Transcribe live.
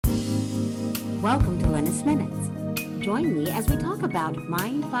Welcome to Lynnis Minutes. Join me as we talk about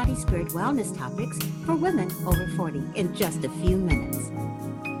mind, body, spirit wellness topics for women over 40 in just a few minutes.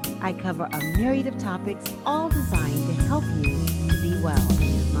 I cover a myriad of topics, all designed to help you to be well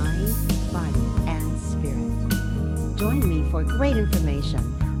in your mind, body, and spirit. Join me for great information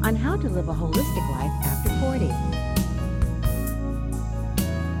on how to live a holistic life after 40.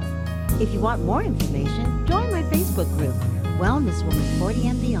 If you want more information, join my Facebook group, Wellness Woman 40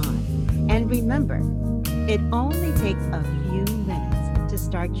 and Beyond. And remember, it only takes a few minutes to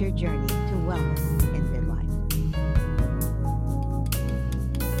start your journey to wellness in midlife.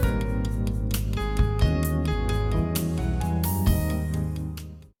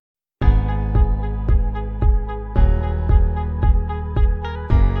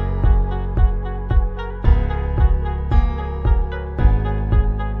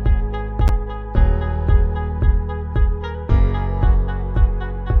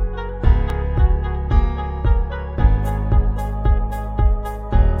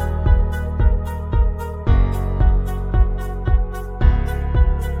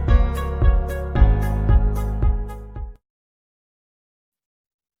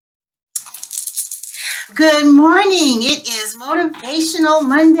 Good morning. It is Motivational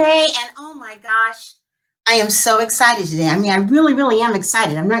Monday, and oh my gosh, I am so excited today. I mean, I really am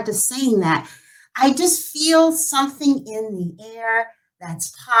excited. I'm not just saying that. I just feel something in the air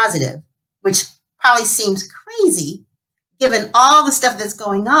that's positive, which probably seems crazy given all the stuff that's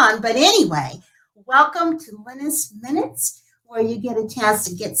going on. But anyway, welcome to Lynnis Minutes, where you get a chance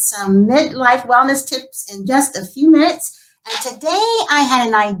to get some midlife wellness tips in just a few minutes. And today I had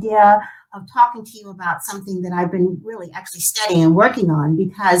an idea of talking to you about something that I've been really actually studying and working on,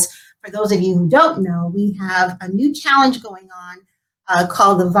 because for those of you who don't know, we have a new challenge going on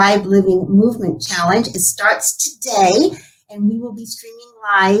called the Vibe Living Movement Challenge. It starts today, and we will be streaming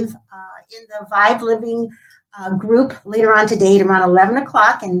live in the Vibe Living group later on today at around 11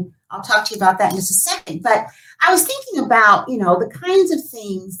 o'clock, and I'll talk to you about that in just a second. But I was thinking about, the kinds of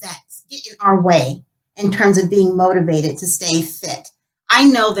things that get in our way in terms of being motivated to stay fit. I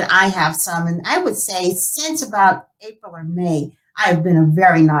know that I have some, and I would say since about April or May, I've been a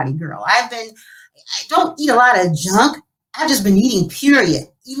very naughty girl. I don't eat a lot of junk. I've just been eating, period,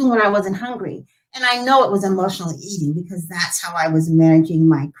 even when I wasn't hungry. And I know it was emotional eating because that's how I was managing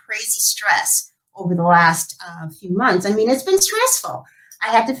my crazy stress over the last few months. I mean, it's been stressful. I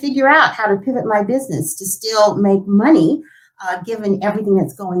had to figure out how to pivot my business to still make money, given everything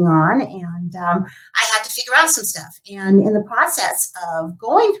that's going on. And I had to figure out some stuff. And in the process of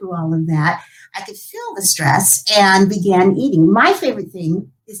going through all of that, I could feel the stress and began eating. My favorite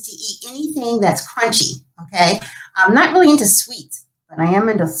thing is to eat anything that's crunchy, okay? I'm not really into sweets, but I am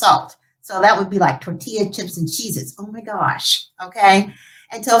into salt. So that would be like tortilla chips and Cheez-Its. Oh my gosh, okay?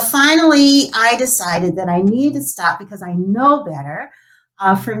 Until finally I decided that I needed to stop because I know better.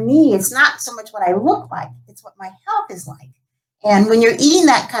 For me, it's not so much what I look like, it's what my health is like. And when you're eating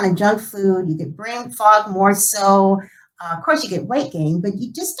that kind of junk food, you get brain fog more so. Of course, you get weight gain, but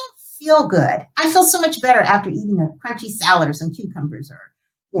you just don't feel good. I feel so much better after eating a crunchy salad or some cucumbers or,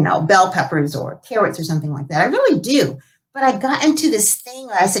 bell peppers or carrots or something like that. I really do. But I got into this thing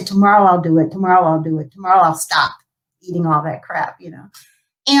where I said, tomorrow I'll do it. Tomorrow I'll do it. Tomorrow I'll stop eating all that crap,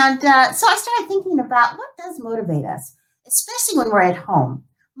 And so I started thinking about what does motivate us, especially when we're at home.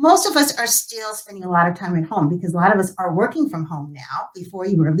 Most of us are still spending a lot of time at home because a lot of us are working from home now. Before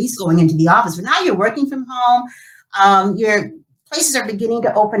you were at least going into the office, but now you're working from home. Your places are beginning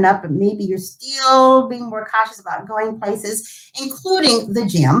to open up, but maybe you're still being more cautious about going places, including the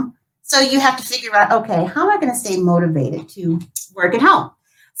gym. So you have to figure out, okay, how am I going to stay motivated to work at home?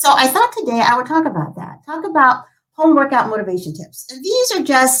 So I thought today I would talk about that, talk about home workout motivation tips. And these are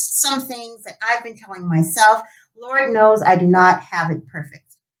just some things that I've been telling myself. Lord knows I do not have it perfect.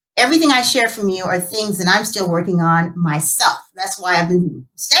 Everything I share from you are things that I'm still working on myself. That's why I've been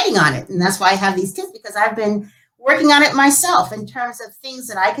studying on it. And that's why I have these tips, because I've been working on it myself in terms of things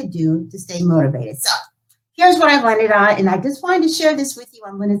that I could do to stay motivated. So here's what I've landed on. And I just wanted to share this with you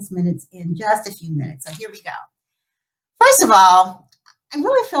on Lynnis Minutes in just a few minutes. So here we go. First of all, I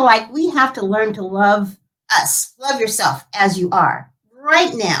really feel like we have to learn to love us, love yourself as you are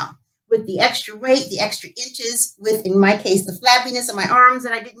right now, with the extra weight, the extra inches, with, in my case, the flabbiness of my arms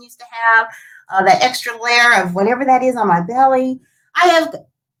that I didn't used to have, that extra layer of whatever that is on my belly. I have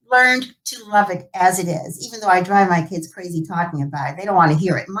learned to love it as it is, even though I drive my kids crazy talking about it. They don't want to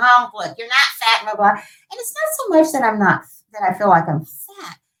hear it. Mom, look, you're not fat, blah, blah. And it's not so much that I feel like I'm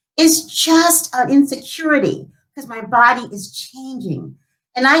fat. It's just an insecurity because my body is changing.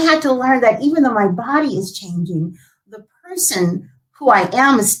 And I had to learn that even though my body is changing, the person who I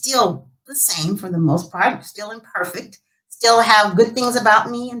am is still the same for the most part, still imperfect, still have good things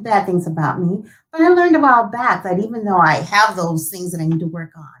about me and bad things about me. But I learned a while back that even though I have those things that I need to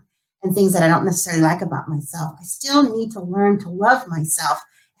work on and things that I don't necessarily like about myself, I still need to learn to love myself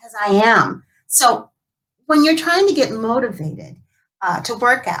as I am. So when you're trying to get motivated to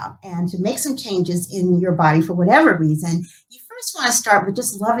work out and to make some changes in your body for whatever reason, you first want to start with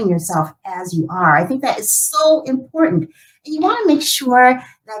just loving yourself as you are. I think that is so important. And you want to make sure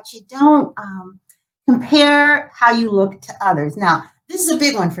that you don't compare how you look to others. Now, this is a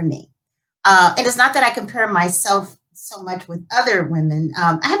big one for me. And it's not that I compare myself so much with other women.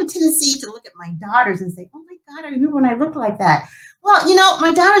 I have a tendency to look at my daughters and say, oh my God, I remember when I looked like that. Well,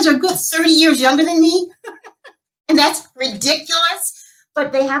 my daughters are a good 30 years younger than me. And that's ridiculous.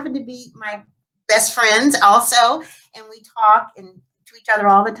 But they happen to be my best friends also. And we talk to each other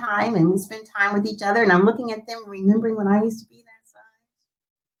all the time. And we spend time with each other. And I'm looking at them, remembering when I used to be that size.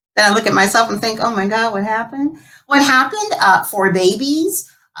 Then I look at myself and think, oh my God, what happened? What happened? 4 babies,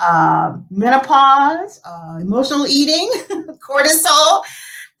 menopause, emotional eating, cortisol.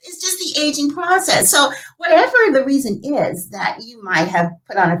 It's just the aging process. So whatever the reason is that you might have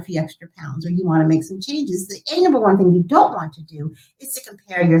put on a few extra pounds or you want to make some changes, the number one thing you don't want to do is to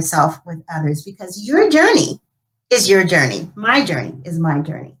compare yourself with others, because your journey is your journey. My journey is my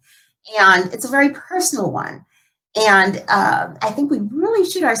journey. And it's a very personal one. And I think we really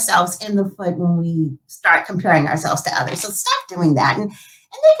shoot ourselves in the foot when we start comparing ourselves to others. So stop doing that and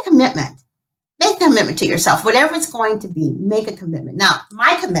make a commitment. Make a commitment to yourself, whatever it's going to be, make a commitment. Now,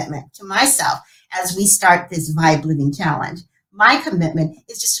 my commitment to myself as we start this Vibe Living Challenge, my commitment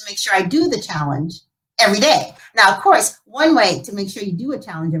is just to make sure I do the challenge every day. Now, of course, one way to make sure you do a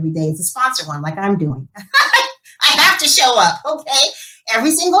challenge every day is to sponsor one like I'm doing. I have to show up, okay? Every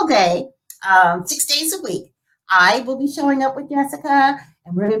single day, 6 days a week, I will be showing up with Jessica,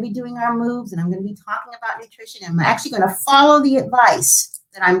 and we're going to be doing our moves, and I'm going to be talking about nutrition, and I'm actually going to follow the advice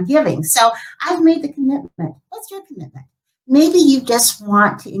that I'm giving. So I've made the commitment. What's your commitment? Maybe you just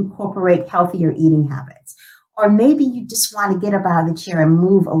want to incorporate healthier eating habits, or maybe you just want to get up out of the chair and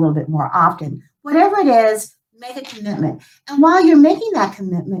move a little bit more often. Whatever it is, make a commitment. And while you're making that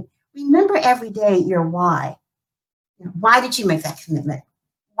commitment, remember every day your why. Why did you make that commitment?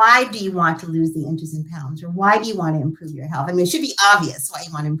 Why do you want to lose the inches and pounds? Or why do you want to improve your health? I mean, it should be obvious why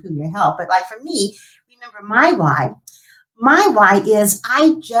you want to improve your health. But like for me, remember my why. My why is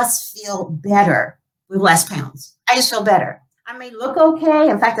I just feel better with less pounds. I just feel better. I may look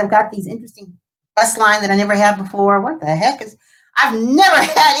okay. In fact, I've got these interesting bust line that I never had before. What the heck I've never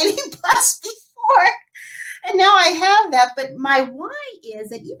had any bust before. And now I have that. But my why is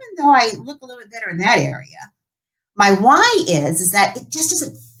that even though I look a little bit better in that area, my why is that it just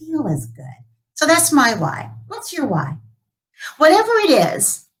doesn't feel as good. So that's my why. What's your why? Whatever it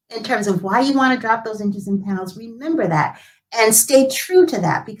is, in terms of why you want to drop those inches and pounds, remember that and stay true to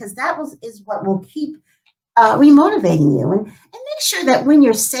that, because is what will keep remotivating you. And make sure that when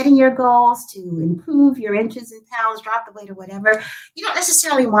you're setting your goals to improve your inches and pounds, drop the weight or whatever, you don't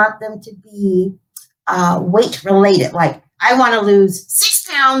necessarily want them to be weight related. Like, I want to lose 6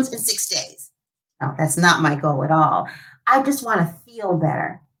 pounds in 6 days. No, that's not my goal at all. I just want to feel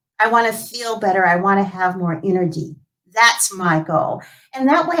better. I want to feel better. I want to have more energy. That's my goal. And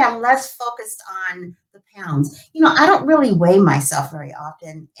that way I'm less focused on the pounds. I don't really weigh myself very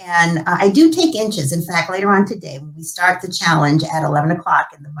often. And I do take inches. In fact, later on today, when we start the challenge at 11 o'clock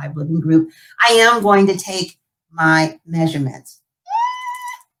in the Vibe Living group, I am going to take my measurements.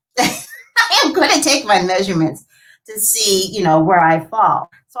 I am going to take my measurements to see, where I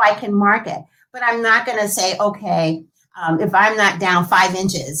fall so I can mark it. But I'm not going to say, okay, if I'm not down 5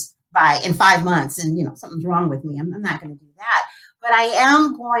 inches in 5 months and, something's wrong with me, I'm not going to do that. But I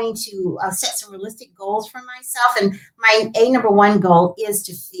am going to set some realistic goals for myself. And my number one goal is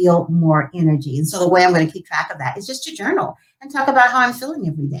to feel more energy. And so the way I'm going to keep track of that is just to journal and talk about how I'm feeling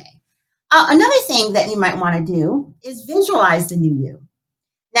every day. Another thing that you might want to do is visualize the new you.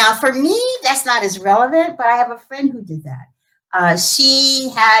 Now, for me, that's not as relevant, but I have a friend who did that. She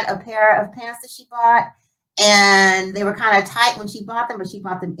had a pair of pants that she bought, and they were kind of tight when she bought them, but she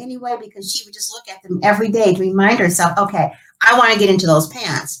bought them anyway because she would just look at them every day to remind herself, okay, I want to get into those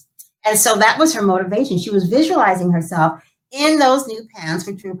pants. And so that was her motivation. She was visualizing herself in those new pants,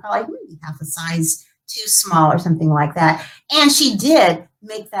 which were probably maybe half a size too small or something like that. And she did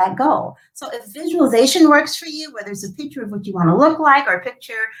make that goal. So if visualization works for you, whether it's a picture of what you want to look like or a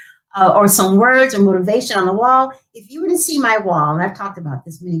picture or some words or motivation on the wall, if you were to see my wall, and I've talked about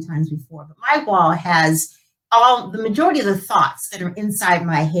this many times before, but my wall has the majority of the thoughts that are inside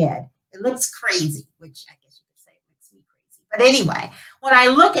my head. It looks crazy, which I guess you could say it makes me crazy. But anyway, when I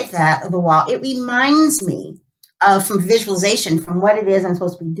look at that of the wall, it reminds me of from visualization from what it is I'm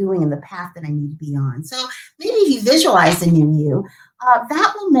supposed to be doing and the path that I need to be on. So maybe if you visualize the new you,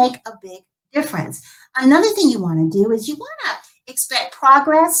 that will make a big difference. Another thing you want to do is you want to expect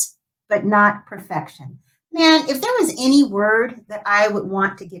progress, but not perfection. Man, if there was any word that I would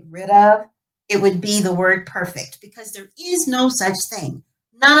want to get rid of, it would be the word perfect because there is no such thing.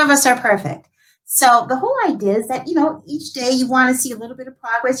 None of us are perfect. So the whole idea is that, each day you want to see a little bit of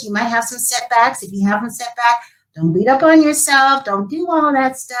progress. You might have some setbacks. If you have some setback, don't beat up on yourself. Don't do all of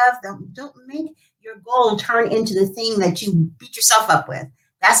that stuff. Don't make your goal turn into the thing that you beat yourself up with.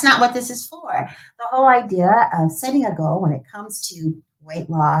 That's not what this is for. The whole idea of setting a goal when it comes to weight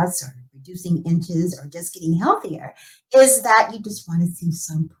loss or reducing inches or just getting healthier is that you just want to see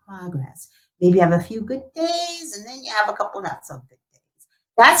some progress. Maybe you have a few good days and then you have a couple not so good days.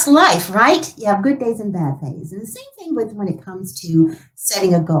 That's life, right? You have good days and bad days. And the same thing with when it comes to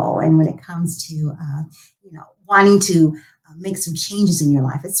setting a goal and when it comes to, wanting to make some changes in your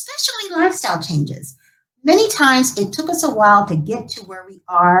life, especially lifestyle changes. Many times it took us a while to get to where we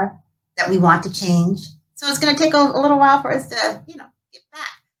are that we want to change. So it's going to take a little while for us to, get back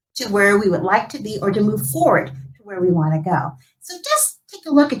to where we would like to be or to move forward to where we want to go. So just take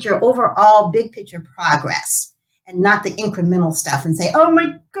a look at your overall big picture progress and not the incremental stuff and say, oh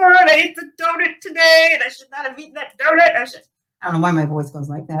my God, I ate the donut today and I should not have eaten that donut. I don't know why my voice goes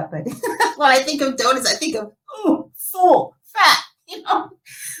like that, but when I think of donuts, I think of, full, fat,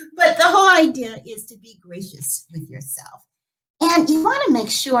 But the whole idea is to be gracious with yourself. And you want to make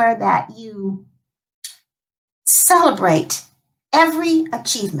sure that you celebrate every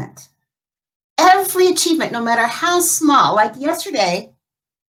achievement, no matter how small. Like yesterday,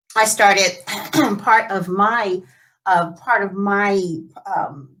 I started part of my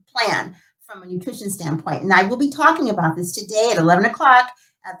plan from a nutrition standpoint. And I will be talking about this today at 11 o'clock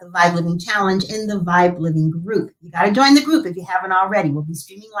at the Vibe Living Challenge in the Vibe Living group. You got to join the group if you haven't already. We'll be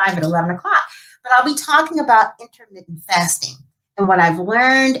streaming live at 11 o'clock. But I'll be talking about intermittent fasting and what I've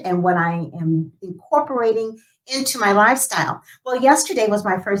learned and what I am incorporating into my lifestyle. Well, yesterday was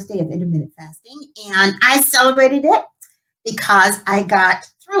my first day of intermittent fasting, and I celebrated it because I got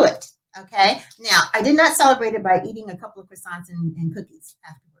through it. Okay. Now, I did not celebrate it by eating a couple of croissants and cookies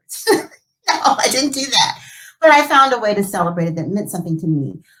afterwards. No, I didn't do that. But I found a way to celebrate it that meant something to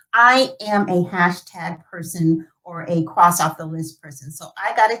me. I am a hashtag person or a cross off the list person. So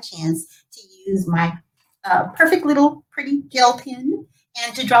I got a chance to use my perfect little pretty gel pen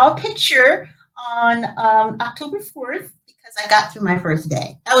and to draw a picture on October 4th because I got through my first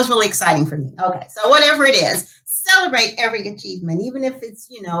day. That was really exciting for me. Okay, so whatever it is, celebrate every achievement, even if it's,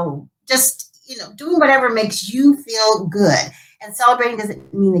 doing whatever makes you feel good. And celebrating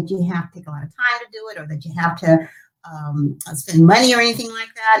doesn't mean that you have to take a lot of time to do it or that you have to spend money or anything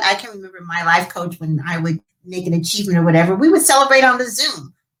like that. I can remember my life coach when I would make an achievement or whatever, we would celebrate on the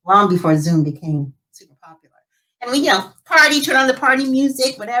Zoom long before Zoom became super popular. And we, party, turn on the party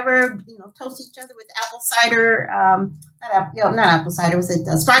music, whatever, toast each other with apple cider, not apple cider, was it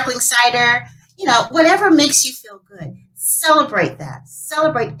sparkling cider, whatever makes you feel good. Celebrate that.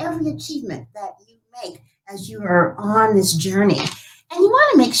 Celebrate every achievement that you make as you are on this journey. And you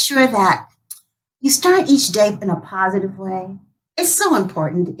want to make sure that you start each day in a positive way. It's so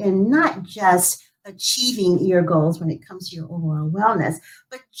important in not just achieving your goals when it comes to your overall wellness,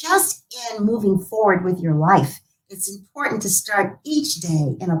 but just in moving forward with your life. It's important to start each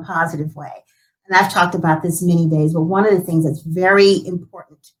day in a positive way. And I've talked about this many days, but one of the things that's very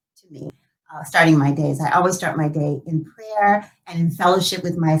important to me, starting my days, I always start my day in prayer and in fellowship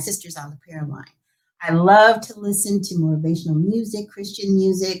with my sisters on the prayer line. I love to listen to motivational music, Christian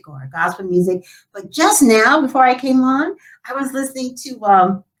music, or gospel music. But just now, before I came on, I was listening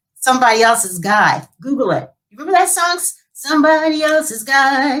to Somebody Else's Guy. Google it. You remember that song? Somebody Else's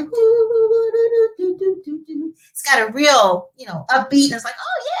Guy. It's got a real, upbeat. And it's like,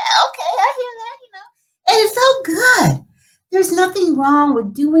 oh, yeah, okay, I hear that, And it felt good. There's nothing wrong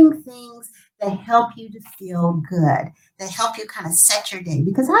with doing things that help you to feel good, that help you kind of set your day.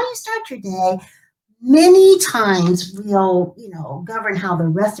 Because how you start your day many times will, govern how the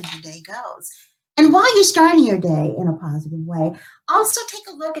rest of your day goes. And while you're starting your day in a positive way, also take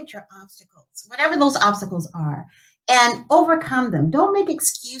a look at your obstacles, whatever those obstacles are, and overcome them. Don't make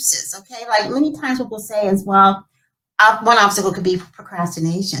excuses, okay? Like many times what we'll say is, well, one obstacle could be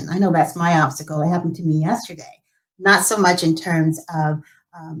procrastination. I know that's my obstacle. It happened to me yesterday. Not so much in terms of,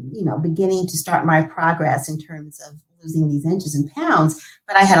 beginning to start my progress in terms of losing these inches and pounds,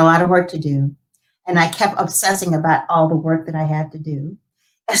 but I had a lot of work to do. And I kept obsessing about all the work that I had to do.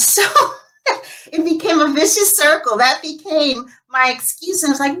 And so It became a vicious circle. That became my excuse. And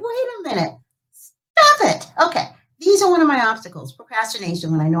I was like, wait a minute, stop it. Okay, these are one of my obstacles,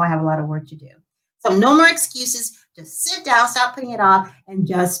 procrastination, when I know I have a lot of work to do. So no more excuses. Just sit down, stop putting it off, and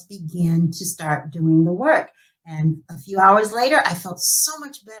just begin to start doing the work. And a few hours later, I felt so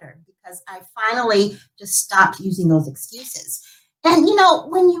much better because I finally just stopped using those excuses. And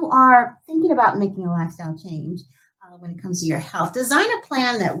when you are thinking about making a lifestyle change, when it comes to your health, design a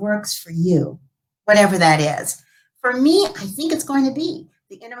plan that works for you, whatever that is. For me, I think it's going to be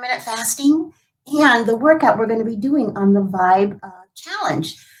the intermittent fasting and the workout we're going to be doing on the Vibe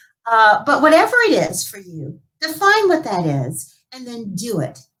Challenge. But whatever it is for you, define what that is and then do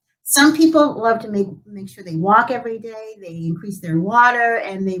it. Some people love to make sure they walk every day, they increase their water,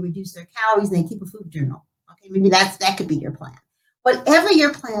 and they reduce their calories, and they keep a food journal. Okay, maybe that could be your plan. Whatever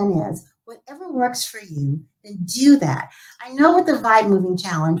your plan is, whatever works for you, then do that. I know with the Vibe Moving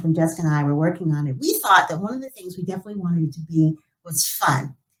Challenge, when Jessica and I were working on it, we thought that one of the things we definitely wanted it to be was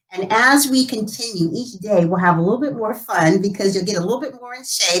fun. And as we continue each day, we'll have a little bit more fun because you'll get a little bit more in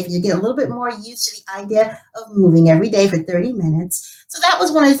shape. You get a little bit more used to the idea of moving every day for 30 minutes. So that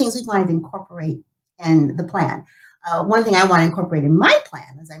was one of the things we wanted to incorporate in the plan. One thing I want to incorporate in my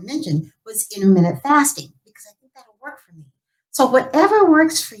plan, as I mentioned, was intermittent fasting because I think that'll work for me. So whatever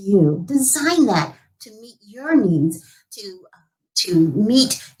works for you, design that to meet your needs, to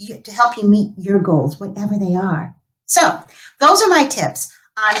help you meet your goals, whatever they are. So those are my tips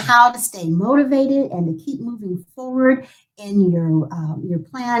on how to stay motivated and to keep moving forward in your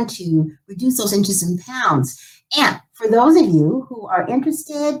plan to reduce those inches and pounds. And for those of you who are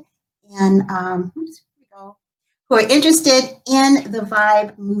interested in the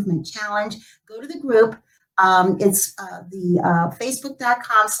Vibe Movement Challenge, go to the group. It's the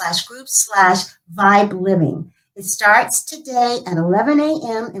facebook.com/group/Vibe Living. It starts today at 11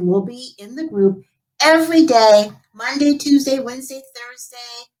 a.m. and we'll be in the group every day, Monday, Tuesday, Wednesday,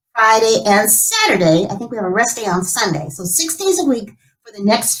 Thursday, Friday, and Saturday. I think we have a rest day on Sunday. So 6 days a week for the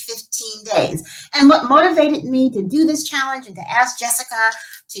next 15 days. And what motivated me to do this challenge and to ask Jessica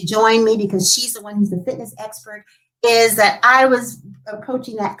to join me, because she's the one who's the fitness expert, is that I was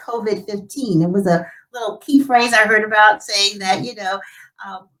approaching that COVID-15. It was a little key phrase I heard about saying that,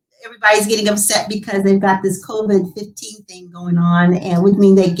 everybody's getting upset because they've got this COVID-15 thing going on, and would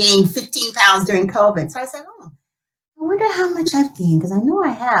mean they gained 15 pounds during COVID. So I said, I wonder how much I've gained, because I know I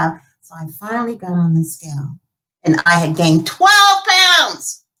have. So I finally got on the scale, and I had gained 12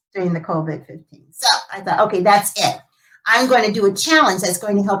 pounds during the COVID-15. So I thought, okay, that's it. I'm going to do a challenge that's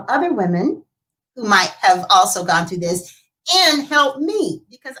going to help other women who might have also gone through this and help me,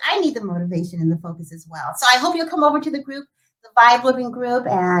 because I need the motivation and the focus as well. So I hope you'll come over to the group, the Vibe Living group,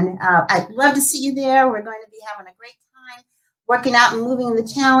 and I'd love to see you there. We're going to be having a great time working out and moving in the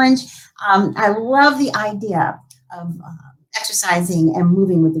challenge. I love the idea of exercising and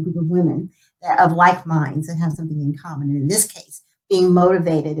moving with a group of women of like minds that have something in common. And in this case, being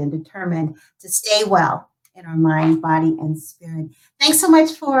motivated and determined to stay well in our mind, body, and spirit. Thanks so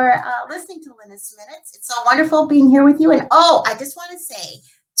much for listening to Lynnis Minutes. It's so wonderful being here with you. And I just want to say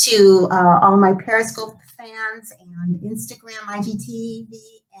to all my Periscope fans and Instagram, IGTV,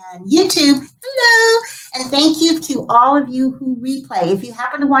 and YouTube, hello. And thank you to all of you who replay. If you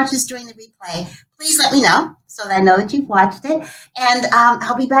happen to watch this during the replay, please let me know so that I know that you've watched it. And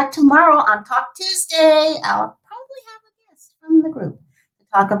I'll be back tomorrow on Talk Tuesday. I'll probably have a guest from the group to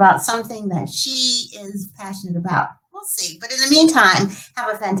talk about something that she is passionate about. We'll see. But in the meantime,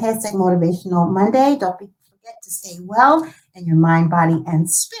 have a fantastic motivational Monday. Don't forget to stay well in your mind, body, and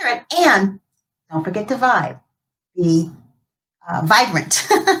spirit. And don't forget to vibe. Be vibrant,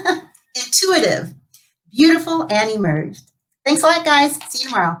 intuitive, beautiful, and emerged. Thanks a lot, guys. See you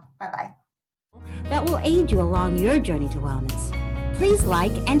tomorrow. Bye-bye. That will aid you along your journey to wellness. Please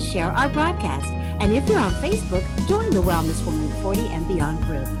like and share our broadcast. And if you're on Facebook, join the Wellness Woman 40 and Beyond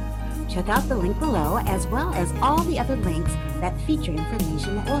group. Check out the link below, as well as all the other links that feature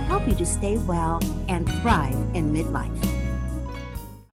information that will help you to stay well and thrive in midlife.